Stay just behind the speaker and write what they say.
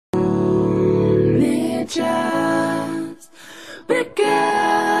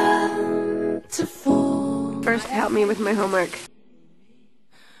first to help me with my homework.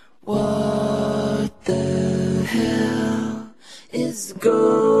 What the hell is going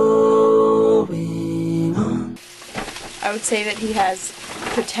on? I would say that he has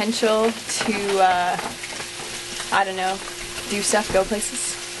potential to, I don't know, do stuff, go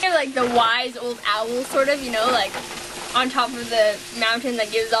places. You're like the wise old owl, sort of, you know, like on top of the mountain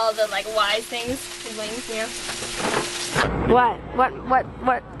that gives all the like wise things, his wings, you know.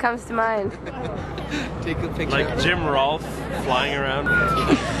 What comes to mind? Take a picture. Like Jim Rolfe flying around.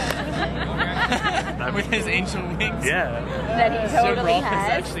 With his angel wings. Yeah. That he totally Jim Rolfe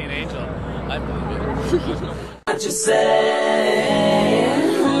has. is actually an angel. I believe it. What you say?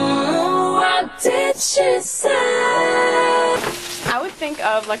 What did she say? I would think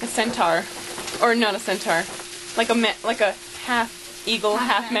of like a centaur, or not a centaur, like a half eagle,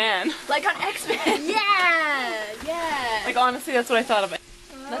 half man. Like on X-Men. Yeah, yeah. Like honestly, that's what I thought of it.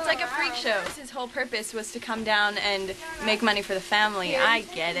 That's like a freak show. His whole purpose was to come down and make money for the family. I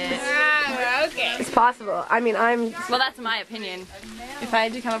get it. Okay. It's possible. I mean, Well, that's my opinion. If I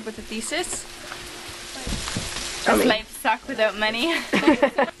had to come up with a thesis, Does life suck without money?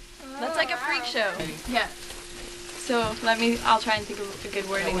 That's like a freak show. Yeah. So I'll try and think of a good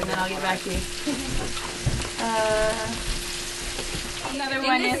wording and then I'll get back to you. Another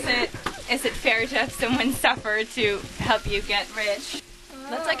one, is it fair to have someone suffer to help you get rich?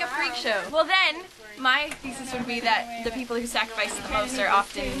 That's like a freak show. Well then, my thesis would be that the people who sacrifice the most are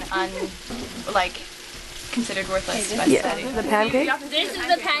often considered worthless by society. the pancake? This is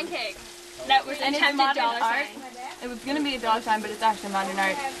the pancake. That was And it's attempted modern dollar art. sign. It was going to be a dollar sign, but it's actually modern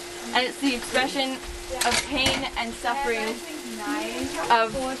art. And it's the expression of pain and suffering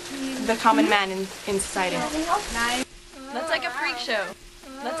of the common man in society. That's like a freak show.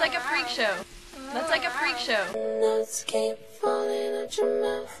 That's like a freak show. That's like a freak show. Notes keep falling out your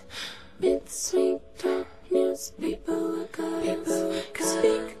mouth between